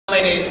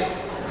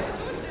ladies.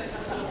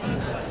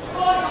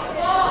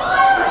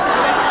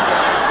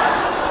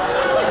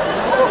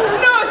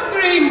 No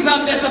screams,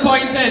 I'm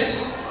disappointed.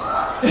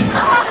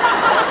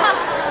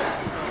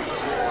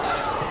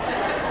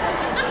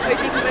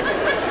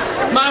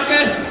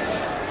 Marcus,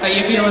 how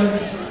you feeling?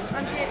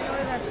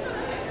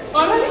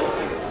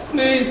 Alright.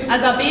 Smooth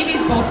as a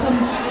baby's bottom.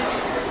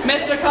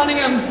 Mr.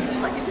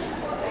 Cunningham,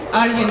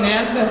 are you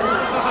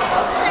nervous?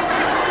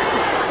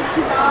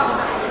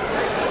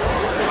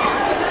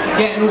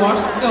 Getting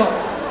worse, Scott.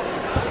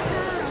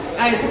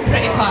 It's a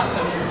pretty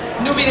pattern.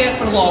 No be there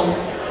for long.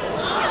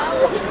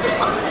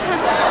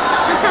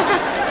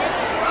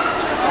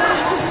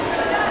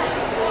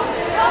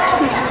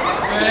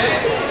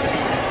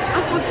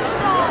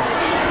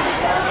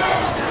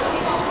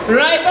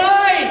 Right,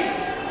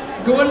 boys!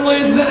 Go and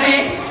lose the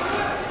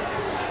rest.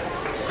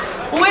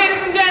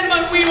 Ladies and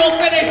gentlemen, we will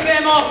finish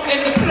them off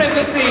in the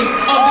privacy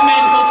of the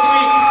medical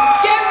suite.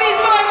 Give these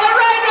boys a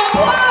round of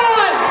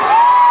applause!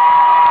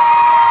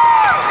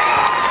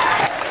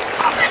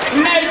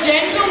 Now,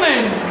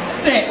 gentlemen,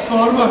 step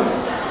forward.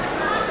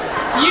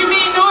 You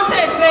may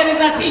notice there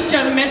is a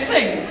teacher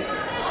missing.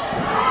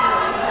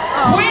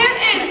 Where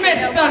is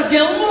Mr.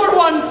 Gilmore,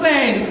 one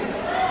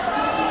says?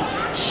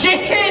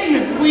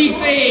 Chicken, we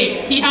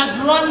say. He has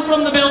run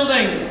from the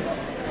building.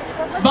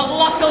 But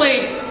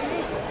luckily,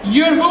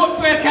 your votes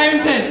were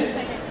counted.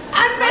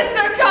 And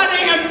Mr.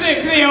 Cunningham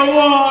took the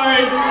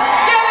award.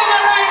 Give him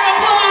a round of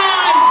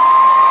applause.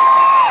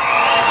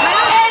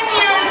 In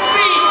your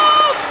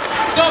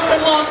seats. Dr.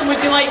 Lawson,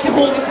 would you like to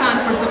hold his hand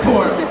for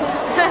support?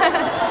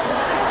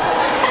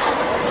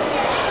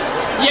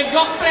 You've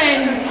got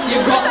friends.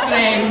 You've got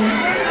friends.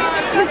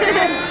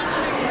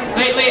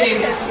 Right,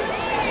 ladies.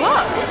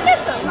 What?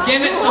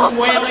 Give it some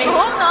wailing. I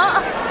hope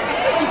not.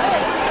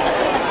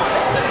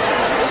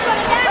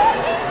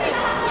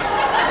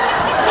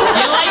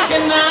 You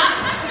liking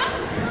that?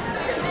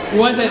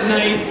 Was it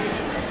nice?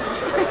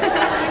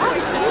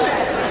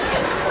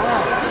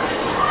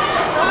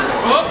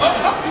 Oh.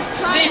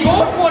 They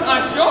both want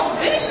a shot.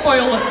 Did he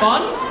spoil the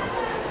fun?